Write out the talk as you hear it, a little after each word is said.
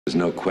There's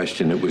no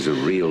question it was a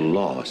real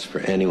loss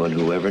for anyone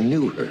who ever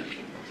knew her.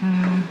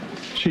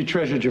 She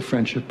treasured your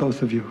friendship,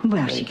 both of you.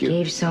 Well, she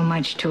gave so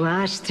much to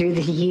us through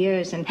the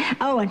years, and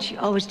she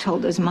always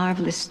told those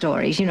marvelous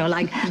stories, you know,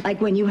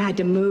 like when you had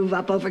to move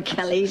up over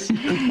Kelly's.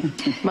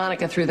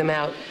 Monica threw them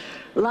out.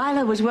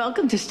 Lila was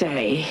welcome to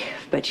stay,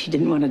 but she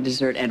didn't want to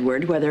desert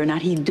Edward, whether or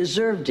not he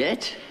deserved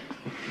it.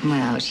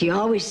 Well, she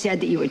always said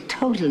that you were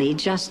totally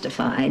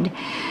justified,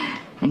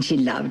 and she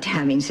loved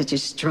having such a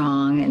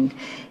strong and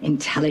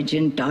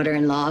intelligent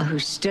daughter-in-law who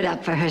stood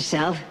up for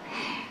herself.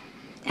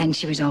 And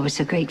she was always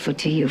so grateful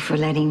to you for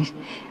letting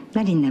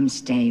them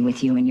stay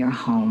with you in your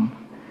home.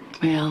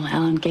 Well,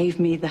 Ellen gave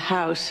me the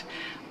house.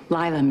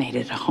 Lila made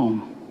it a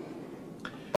home.